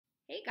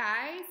Hey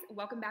guys,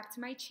 welcome back to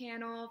my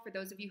channel. For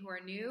those of you who are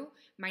new,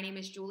 my name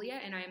is Julia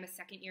and I am a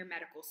second-year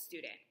medical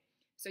student.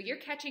 So you're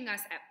catching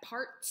us at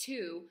part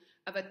 2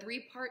 of a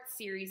 3-part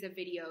series of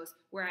videos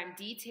where I'm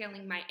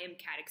detailing my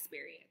MCAT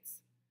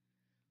experience.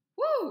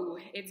 Woo!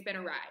 It's been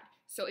a ride.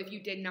 So if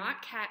you did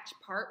not catch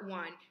part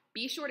 1,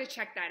 be sure to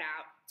check that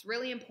out. It's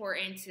really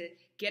important to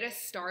get us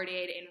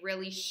started and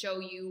really show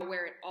you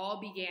where it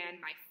all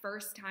began, my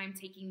first time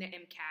taking the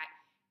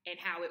MCAT and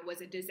how it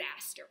was a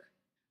disaster.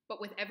 But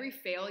with every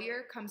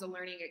failure comes a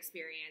learning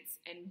experience,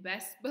 and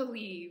best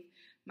believe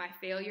my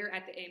failure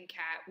at the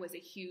MCAT was a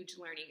huge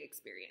learning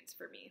experience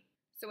for me.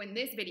 So in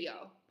this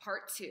video,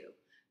 part 2,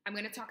 I'm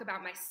going to talk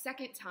about my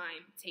second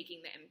time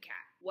taking the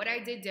MCAT, what I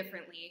did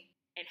differently,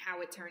 and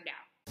how it turned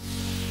out.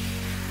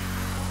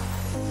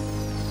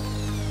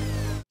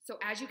 So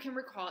as you can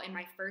recall in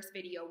my first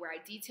video where I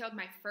detailed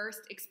my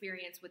first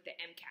experience with the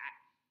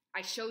MCAT,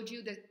 I showed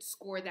you the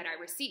score that I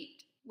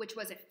received, which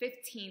was a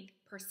 15th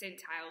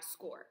percentile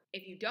score.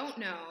 If you don't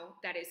know,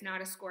 that is not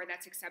a score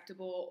that's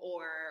acceptable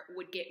or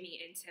would get me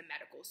into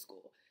medical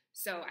school.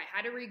 So I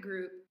had to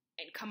regroup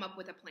and come up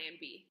with a plan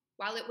B.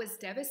 While it was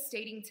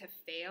devastating to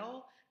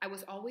fail, I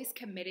was always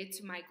committed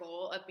to my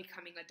goal of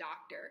becoming a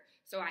doctor.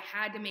 So I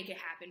had to make it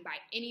happen by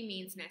any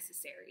means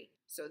necessary.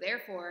 So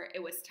therefore,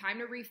 it was time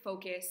to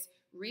refocus,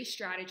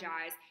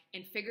 re-strategize,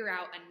 and figure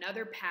out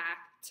another path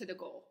to the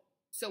goal.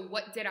 So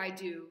what did I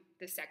do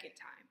the second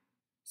time?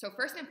 So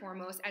first and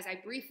foremost, as I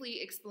briefly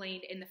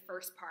explained in the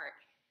first part,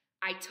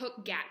 I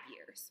took gap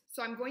years.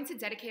 So I'm going to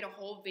dedicate a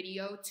whole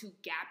video to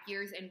gap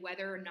years and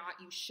whether or not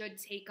you should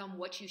take them,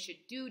 what you should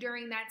do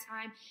during that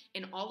time,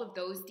 and all of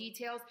those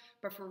details.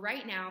 But for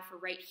right now, for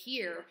right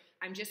here,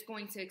 I'm just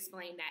going to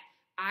explain that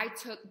I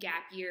took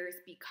gap years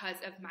because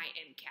of my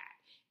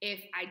MCAT.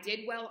 If I did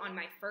well on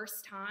my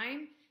first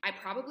time, I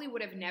probably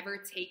would have never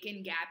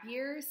taken gap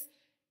years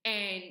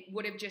and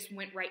would have just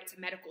went right to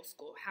medical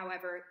school.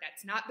 However,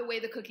 that's not the way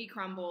the cookie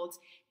crumbled,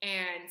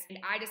 and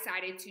I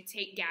decided to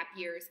take gap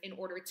years in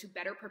order to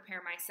better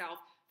prepare myself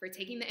for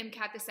taking the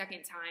MCAT the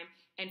second time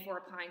and for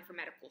applying for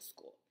medical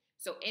school.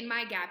 So in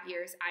my gap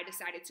years, I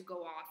decided to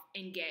go off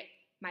and get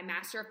my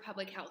Master of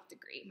Public Health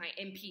degree, my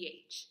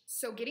MPH.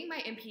 So getting my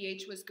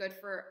MPH was good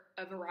for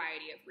a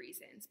variety of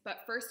reasons, but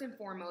first and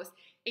foremost,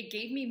 it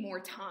gave me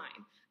more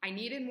time. I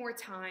needed more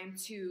time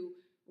to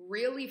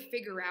really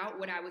figure out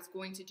what I was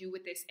going to do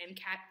with this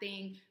MCAT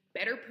thing,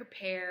 better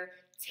prepare,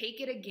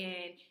 take it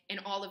again, and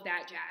all of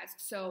that jazz.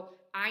 So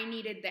I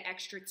needed the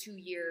extra 2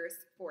 years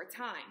for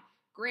time.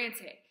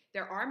 Granted,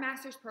 there are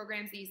master's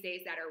programs these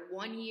days that are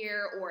 1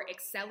 year or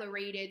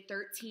accelerated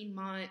 13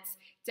 months.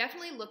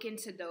 Definitely look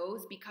into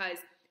those because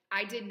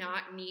I did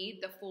not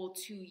need the full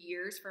 2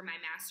 years for my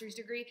master's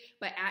degree,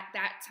 but at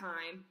that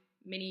time,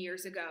 many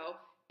years ago,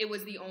 it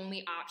was the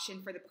only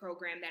option for the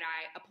program that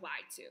I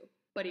applied to.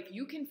 But if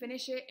you can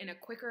finish it in a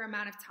quicker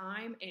amount of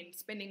time and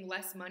spending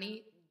less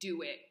money,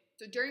 do it.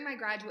 So during my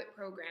graduate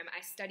program,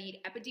 I studied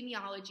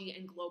epidemiology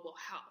and global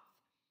health.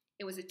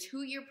 It was a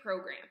 2-year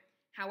program.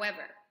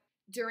 However,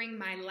 during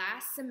my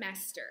last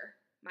semester,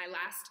 my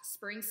last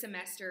spring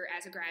semester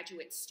as a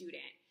graduate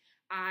student,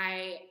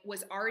 I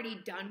was already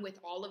done with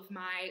all of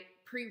my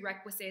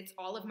prerequisites,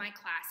 all of my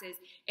classes,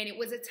 and it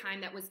was a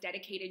time that was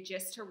dedicated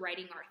just to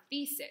writing our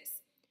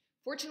thesis.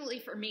 Fortunately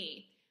for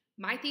me,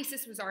 my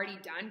thesis was already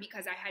done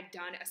because I had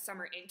done a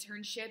summer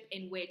internship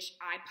in which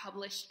I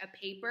published a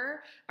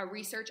paper, a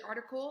research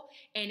article,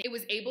 and it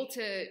was able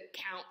to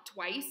count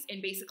twice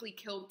and basically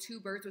kill 2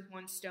 birds with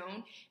 1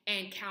 stone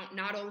and count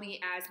not only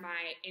as my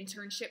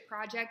internship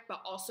project,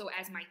 but also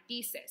as my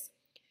thesis.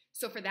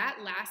 So for that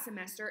last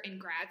semester in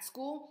grad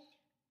school,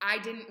 I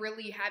didn't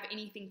really have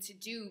anything to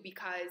do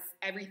because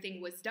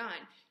everything was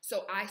done.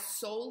 So I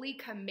solely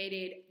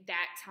committed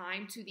that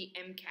time to the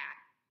MCAT.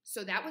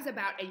 So that was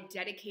about a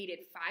dedicated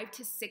 5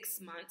 to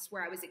 6 months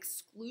where I was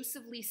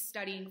exclusively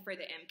studying for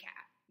the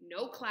MCAT.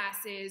 No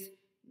classes,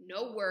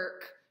 no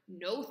work,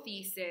 no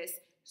thesis,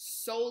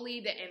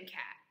 solely the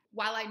MCAT.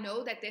 While I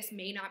know that this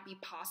may not be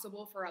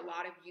possible for a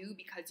lot of you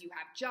because you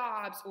have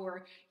jobs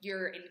or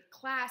you're in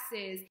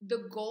classes,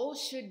 the goal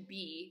should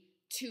be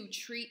to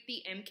treat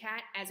the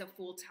MCAT as a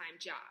full-time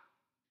job.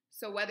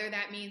 So whether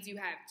that means you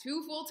have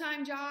 2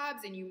 full-time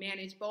jobs and you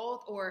manage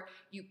both, or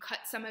you cut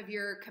some of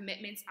your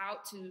commitments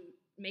out to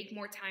make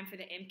more time for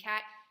the MCAT,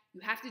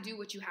 you have to do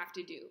what you have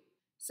to do.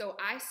 So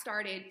I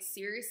started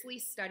seriously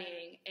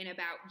studying in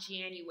about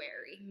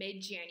January,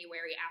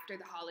 mid-January, after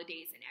the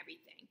holidays and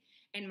everything.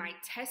 And my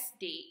test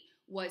date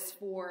was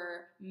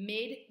for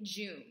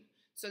mid-June.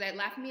 So that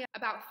left me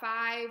about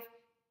 5,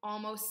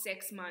 almost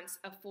 6 months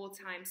of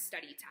full-time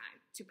study time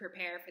to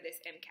prepare for this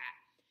MCAT.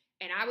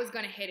 And I was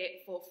gonna hit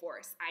it full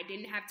force. I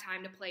didn't have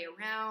time to play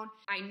around.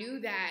 I knew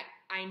that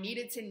I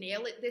needed to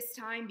nail it this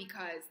time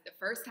because the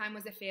first time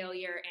was a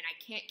failure and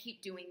I can't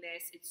keep doing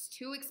this. It's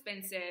too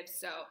expensive.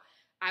 So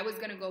I was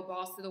gonna go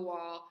balls to the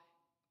wall,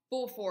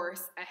 full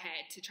force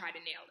ahead to try to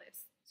nail this.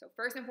 So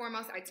first and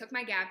foremost, I took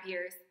my gap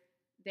years.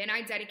 Then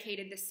I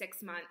dedicated the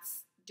 6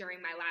 months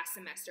during my last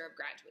semester of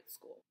graduate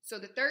school. So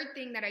the third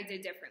thing that I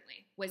did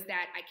differently was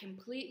that I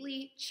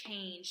completely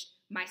changed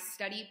my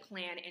study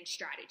plan and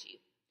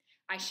strategy.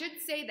 I should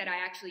say that I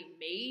actually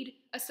made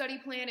a study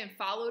plan and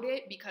followed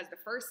it, because the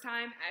first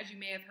time, as you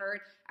may have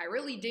heard, I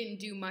really didn't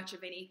do much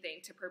of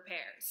anything to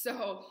prepare.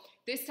 So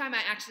this time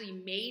I actually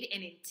made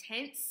an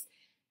intense,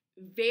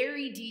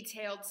 very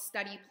detailed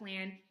study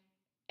plan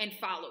and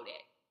followed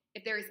it.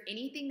 If there is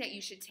anything that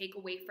you should take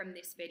away from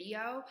this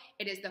video,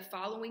 it is the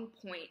following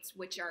points,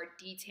 which are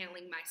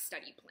detailing my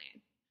study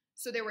plan.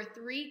 So there were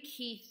 3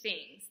 key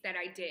things that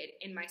I did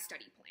in my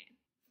study plan.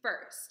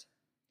 First,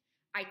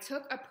 I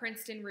took a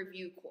Princeton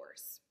review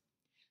course.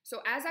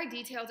 So as I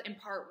detailed in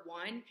part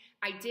 1,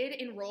 I did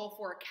enroll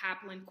for a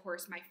Kaplan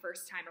course my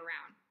first time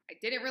around. I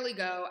didn't really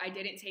go, I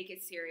didn't take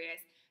it serious.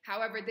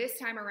 However, this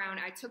time around,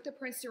 I took the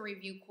Princeton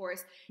review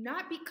course,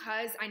 not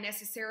because I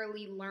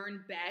necessarily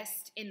learned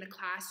best in the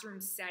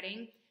classroom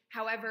setting.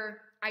 However,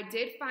 I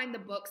did find the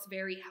books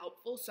very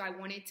helpful, so I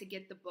wanted to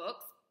get the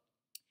books.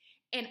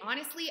 And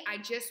honestly, I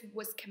just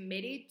was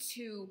committed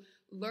to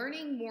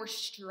learning more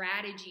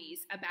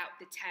strategies about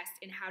the test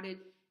and how to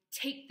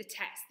take the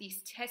test,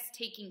 these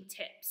test-taking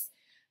tips.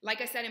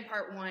 Like I said in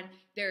part 1,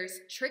 there's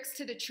tricks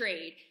to the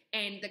trade,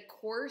 and the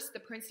course, the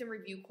Princeton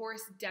review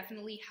course,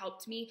 definitely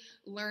helped me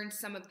learn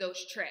some of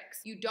those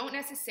tricks. You don't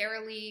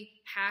necessarily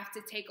have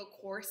to take a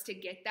course to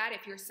get that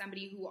if you're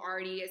somebody who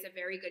already is a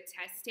very good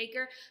test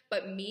taker,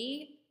 but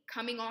me,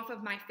 coming off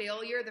of my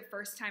failure the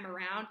first time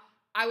around,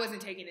 I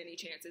wasn't taking any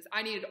chances.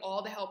 I needed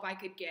all the help I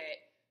could get,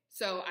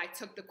 so I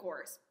took the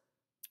course.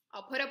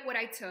 I'll put up what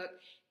I took.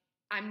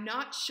 I'm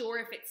not sure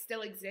if it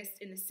still exists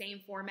in the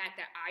same format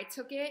that I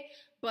took it,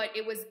 but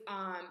it was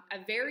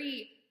a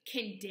very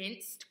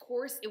condensed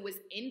course. It was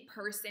in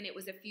person. It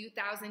was a few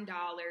 $1,000s.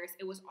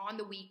 It was on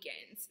the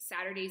weekends,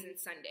 Saturdays and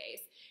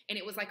Sundays, and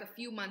it was like a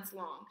few months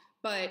long.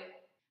 But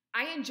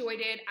I enjoyed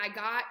it. I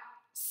got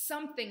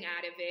something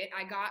out of it.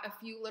 I got a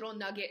few little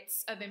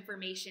nuggets of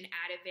information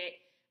out of it.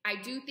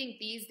 I do think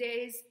these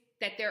days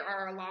that there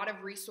are a lot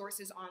of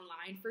resources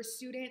online for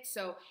students.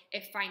 So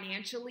if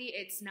financially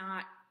it's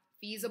not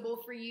feasible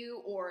for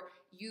you, or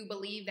you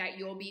believe that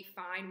you'll be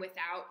fine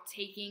without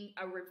taking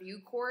a review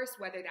course,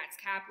 whether that's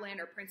Kaplan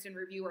or Princeton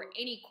Review or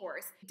any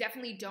course,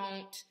 definitely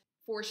don't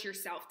force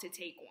yourself to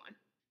take one.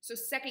 So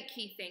second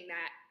key thing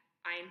that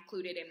I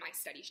included in my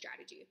study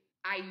strategy,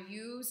 I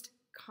used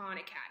Khan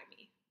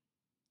Academy.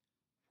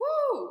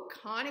 Woo!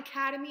 Khan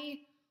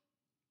Academy.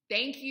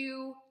 Thank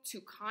you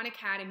to Khan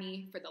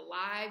Academy for the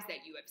lives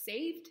that you have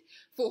saved,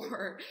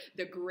 for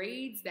the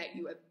grades that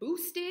you have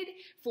boosted,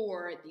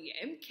 for the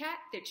MCAT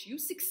that you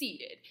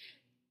succeeded.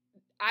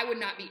 I would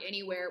not be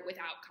anywhere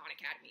without Khan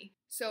Academy.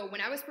 So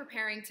when I was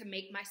preparing to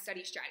make my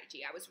study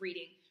strategy, I was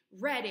reading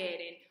Reddit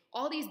and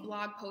all these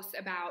blog posts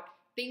about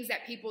things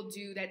that people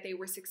do that they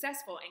were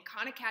successful, and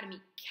Khan Academy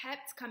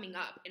kept coming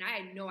up, and I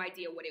had no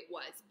idea what it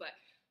was, but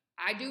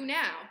I do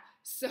now.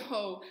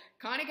 So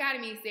Khan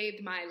Academy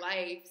saved my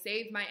life,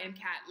 saved my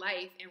MCAT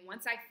life, and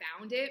once I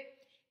found it,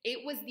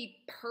 it was the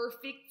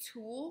perfect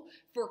tool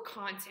for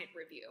content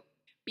review.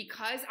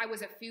 Because I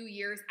was a few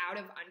years out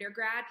of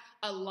undergrad,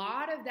 a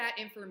lot of that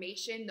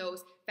information,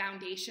 those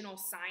foundational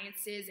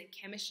sciences and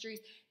chemistries,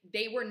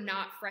 they were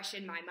not fresh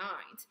in my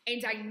mind.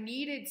 And I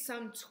needed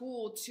some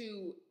tool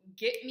to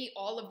get me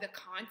all of the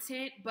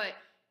content, but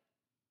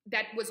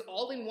that was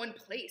all in one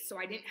place, so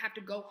I didn't have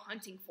to go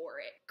hunting for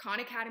it. Khan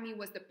Academy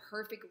was the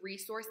perfect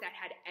resource that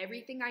had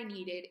everything I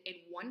needed in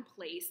one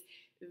place,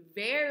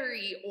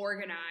 very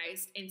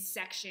organized and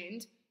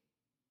sectioned,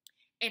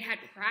 and had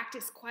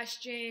practice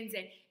questions,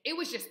 and it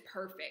was just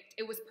perfect.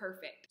 It was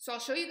perfect. So I'll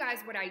show you guys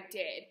what I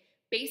did.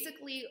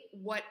 Basically,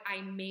 what I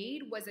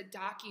made was a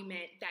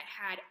document that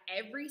had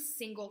every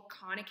single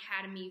Khan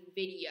Academy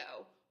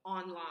video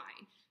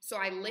online. So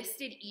I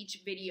listed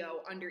each video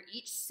under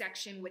each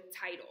section with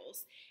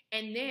titles.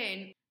 And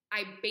then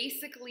I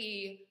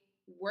basically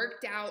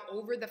worked out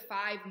over the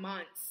 5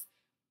 months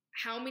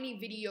how many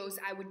videos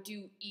I would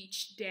do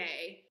each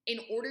day in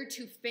order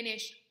to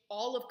finish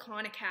all of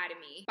Khan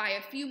Academy by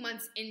a few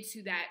months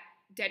into that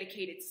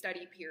dedicated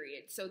study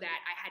period, so that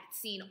I had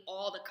seen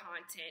all the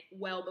content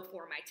well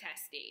before my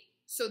test date.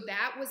 So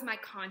that was my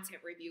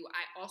content review.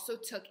 I also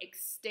took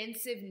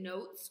extensive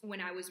notes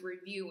when I was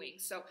reviewing.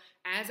 So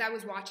as I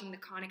was watching the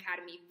Khan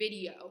Academy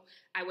video,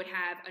 I would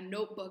have a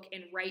notebook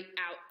and write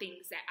out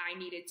things that I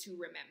needed to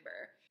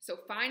remember. So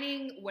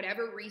finding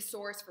whatever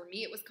resource, for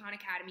me it was Khan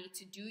Academy,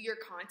 to do your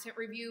content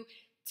review,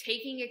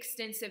 taking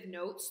extensive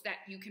notes that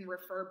you can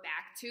refer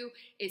back to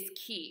is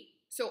key.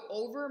 So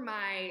over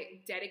my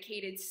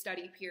dedicated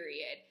study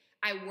period,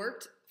 I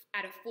worked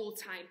at a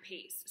full-time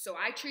pace. So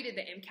I treated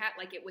the MCAT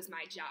like it was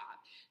my job.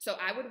 So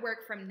I would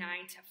work from 9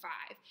 to 5,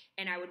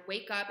 and I would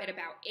wake up at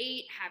about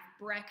 8, have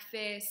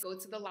breakfast, go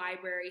to the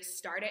library,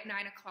 start at 9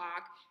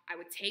 o'clock. I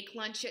would take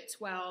lunch at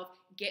 12,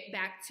 get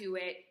back to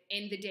it,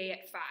 end the day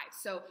at 5.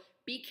 So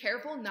be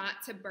careful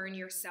not to burn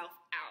yourself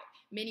out.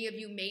 Many of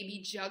you may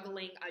be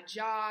juggling a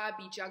job,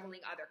 be juggling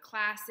other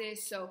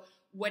classes. So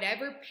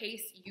whatever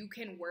pace you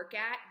can work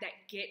at that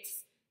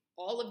gets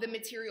all of the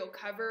material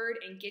covered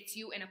and gets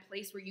you in a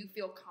place where you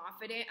feel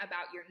confident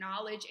about your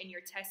knowledge and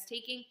your test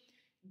taking,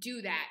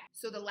 do that.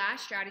 So the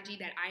last strategy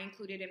that I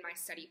included in my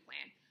study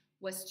plan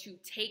was to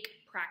take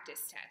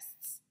practice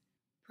tests.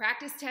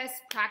 Practice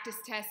tests, practice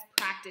tests,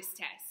 practice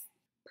tests.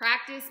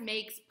 Practice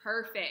makes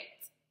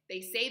perfect.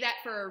 They say that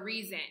for a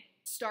reason.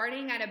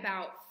 Starting at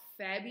about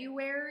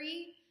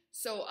February,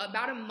 so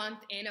about a month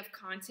in of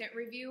content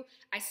review,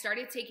 I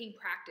started taking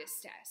practice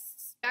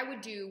tests. What I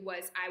would do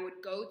was I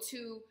would go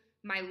to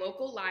my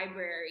local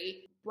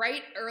library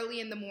bright early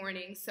in the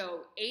morning,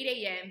 so 8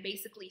 a.m.,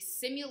 basically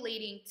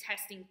simulating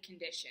testing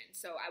conditions.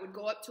 So I would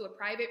go up to a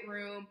private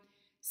room,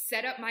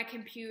 set up my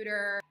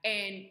computer,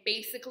 and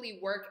basically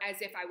work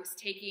as if I was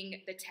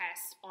taking the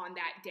test on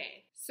that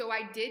day. So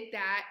I did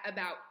that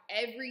about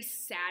every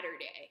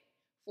Saturday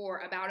for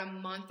about a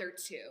month or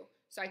two.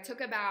 So I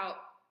took about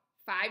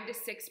 5 to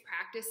 6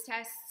 practice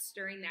tests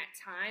during that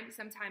time.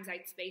 Sometimes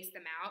I'd space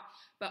them out,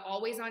 but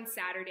always on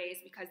Saturdays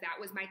because that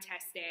was my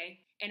test day.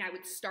 And I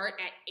would start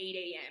at 8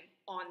 a.m.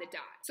 on the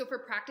dot. So for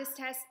practice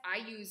tests,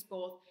 I use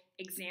both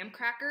exam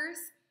crackers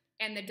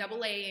and the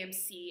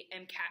AAMC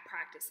MCAT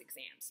practice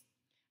exams.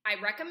 I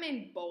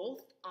recommend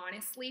both,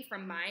 honestly,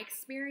 from my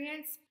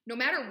experience, no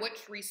matter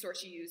which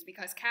resource you use,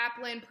 because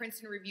Kaplan,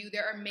 Princeton Review,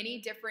 there are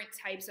many different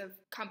types of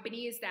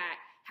companies that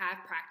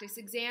have practice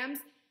exams.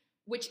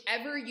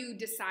 Whichever you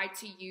decide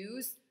to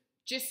use,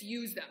 just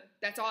use them.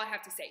 That's all I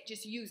have to say.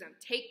 Just use them.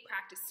 Take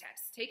practice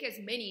tests. Take as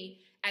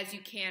many as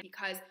you can,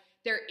 because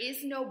there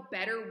is no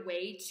better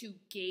way to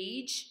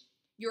gauge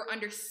your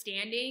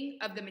understanding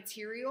of the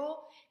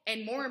material,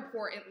 and more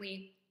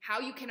importantly, how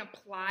you can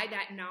apply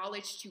that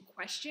knowledge to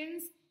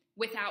questions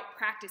without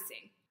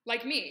practicing.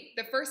 Like me,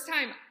 the first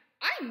time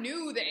I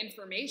knew the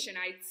information,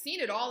 I'd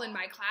seen it all in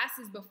my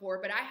classes before,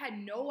 but I had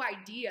no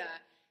idea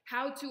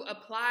how to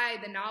apply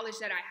the knowledge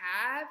that I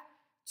have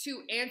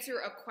to answer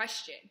a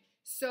question.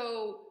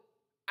 So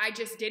I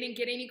just didn't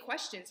get any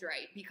questions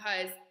right,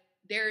 because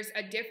there's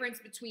a difference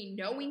between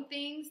knowing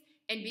things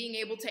and being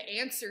able to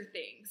answer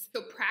things.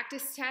 So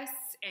practice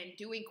tests and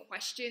doing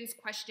questions,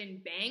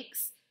 question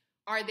banks,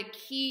 are the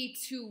key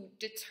to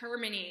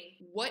determining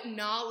what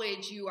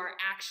knowledge you are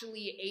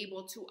actually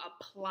able to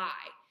apply.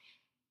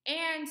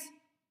 And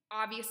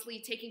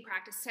obviously, taking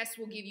practice tests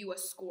will give you a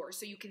score,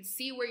 so you can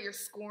see where you're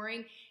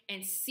scoring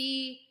and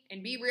see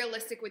and be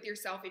realistic with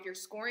yourself if you're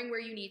scoring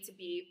where you need to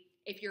be,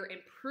 if you're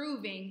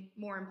improving,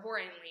 more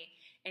importantly,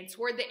 and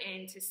toward the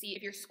end to see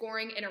if you're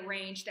scoring in a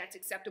range that's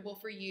acceptable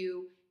for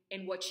you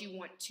and what you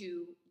want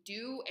to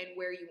do and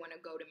where you want to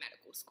go to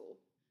medical school.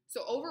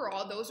 So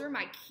overall, those are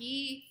my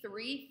key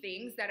 3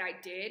 things that I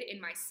did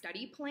in my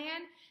study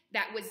plan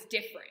that was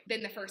different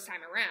than the first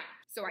time around.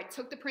 So I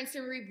took the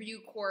Princeton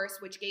Review course,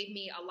 which gave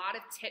me a lot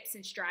of tips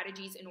and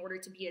strategies in order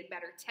to be a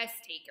better test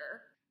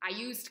taker. I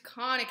used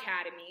Khan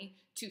Academy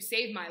to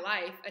save my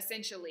life,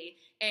 essentially,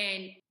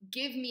 and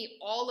give me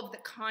all of the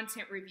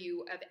content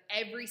review of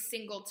every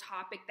single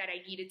topic that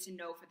I needed to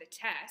know for the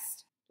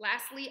test.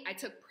 Lastly, I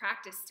took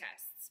practice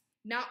tests,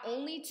 not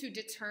only to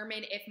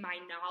determine if my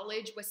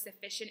knowledge was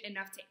sufficient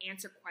enough to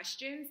answer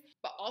questions,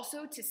 but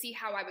also to see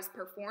how I was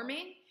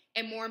performing,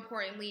 and more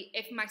importantly,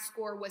 if my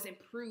score was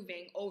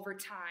improving over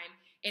time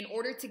in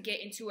order to get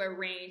into a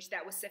range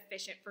that was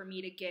sufficient for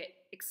me to get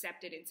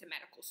accepted into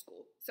medical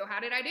school. So how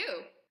did I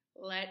do?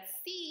 Let's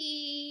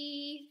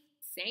see.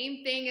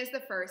 Same thing as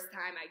the first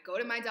time. I go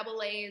to my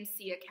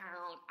AAMC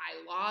account,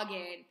 I log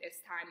in. This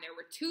time there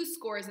were 2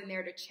 scores in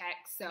there to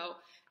check, so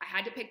I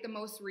had to pick the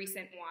most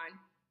recent one,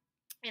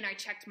 and I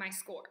checked my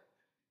score.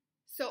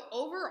 So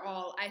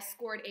overall, I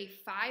scored a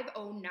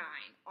 509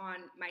 on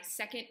my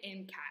second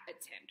MCAT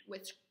attempt,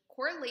 which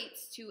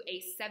correlates to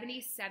a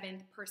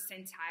 77th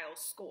percentile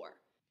score.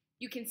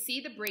 You can see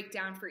the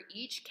breakdown for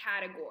each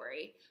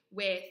category,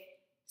 with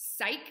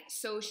Psych,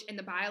 Soc, and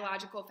the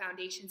Biological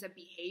Foundations of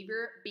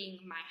Behavior being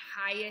my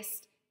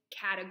highest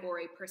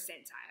category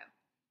percentile.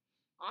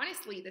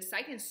 Honestly, the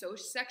Psych and Soc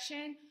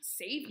section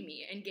saved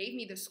me and gave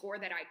me the score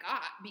that I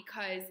got,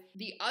 because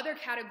the other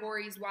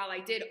categories, while I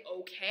did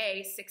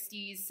okay,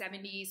 60s,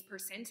 70s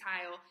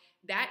percentile,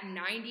 that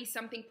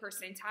 90-something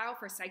percentile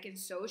for Psych and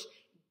Soc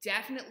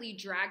definitely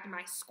dragged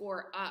my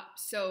score up.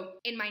 So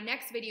in my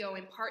next video,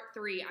 in part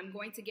 3, I'm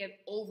going to give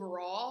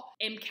overall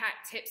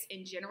MCAT tips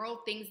in general,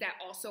 things that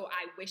also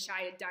I wish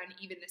I had done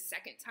even the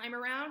second time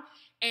around.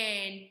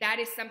 And that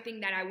is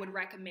something that I would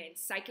recommend.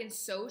 Psych and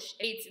Soc,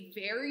 it's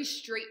very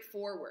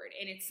straightforward.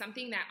 And it's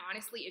something that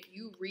honestly, if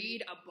you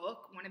read a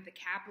book, one of the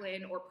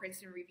Kaplan or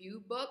Princeton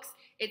Review books,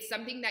 it's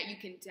something that you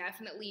can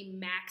definitely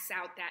max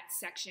out that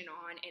section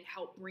on and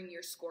help bring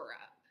your score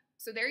up.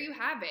 So there you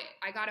have it.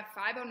 I got a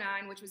 509,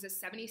 which was a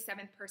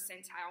 77th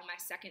percentile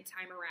my second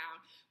time around,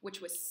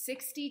 which was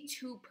 62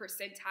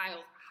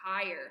 percentiles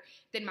higher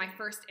than my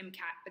first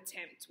MCAT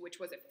attempt, which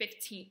was a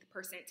 15th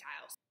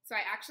percentile. So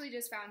I actually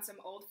just found some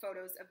old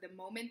photos of the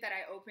moment that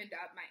I opened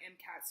up my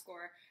MCAT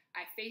score.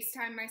 I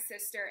FaceTimed my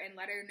sister and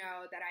let her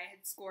know that I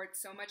had scored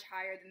so much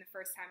higher than the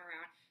first time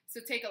around.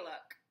 So take a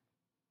look.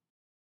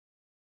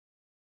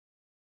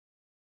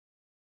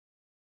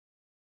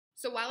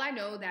 So while I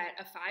know that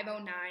a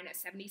 509, a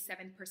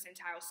 77th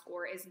percentile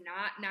score is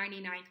not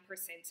 99th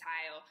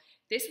percentile,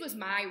 this was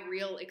my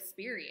real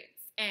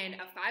experience. And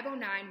a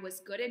 509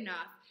 was good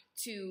enough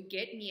to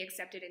get me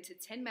accepted into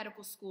 10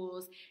 medical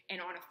schools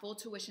and on a full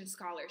tuition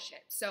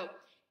scholarship. So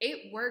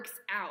it works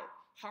out.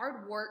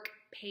 Hard work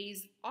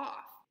pays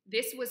off.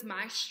 This was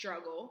my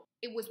struggle.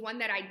 It was one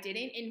that I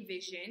didn't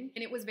envision,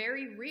 and it was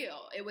very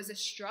real. It was a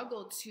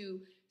struggle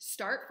to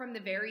start from the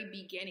very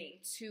beginning,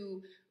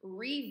 to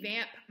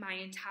revamp my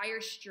entire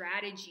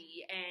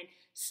strategy and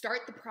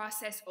start the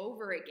process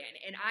over again.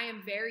 And I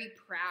am very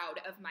proud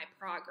of my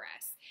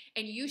progress.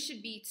 And you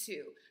should be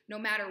too. No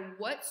matter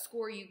what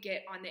score you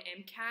get on the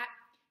MCAT,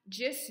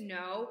 just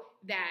know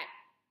that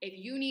if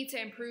you need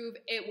to improve,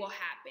 it will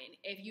happen.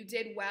 If you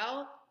did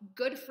well,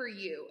 good for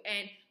you.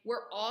 And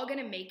we're all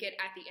gonna make it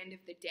at the end of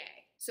the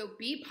day. So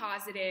be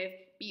positive,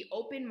 be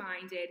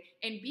open-minded,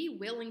 and be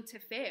willing to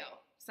fail.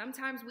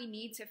 Sometimes we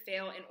need to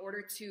fail in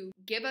order to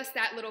give us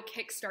that little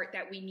kickstart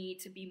that we need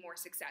to be more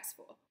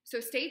successful. So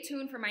stay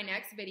tuned for my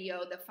next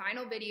video, the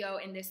final video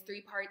in this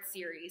 3-part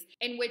series,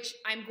 in which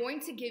I'm going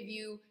to give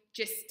you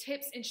just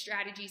tips and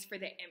strategies for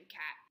the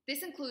MCAT.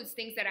 This includes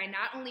things that I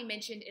not only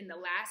mentioned in the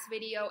last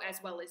video as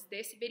well as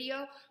this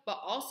video, but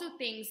also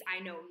things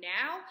I know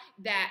now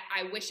that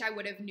I wish I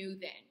would have knew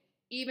then,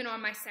 even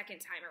on my second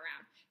time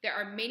around. There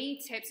are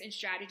many tips and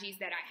strategies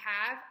that I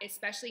have,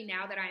 especially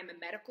now that I am a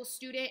medical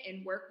student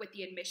and work with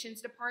the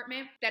admissions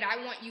department, that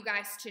I want you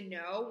guys to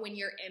know when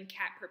you're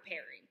MCAT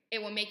preparing.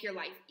 It will make your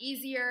life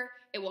easier,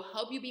 it will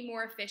help you be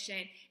more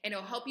efficient, and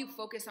it'll help you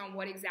focus on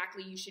what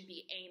exactly you should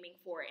be aiming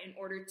for in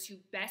order to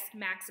best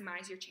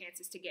maximize your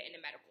chances to get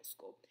into medical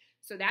school.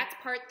 So that's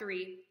part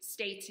 3.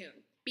 Stay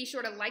tuned. Be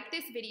sure to like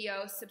this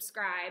video,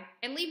 subscribe,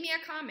 and leave me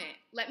a comment.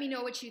 Let me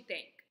know what you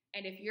think.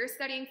 And if you're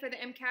studying for the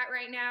MCAT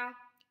right now,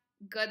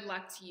 good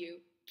luck to you.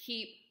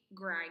 Keep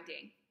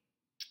grinding.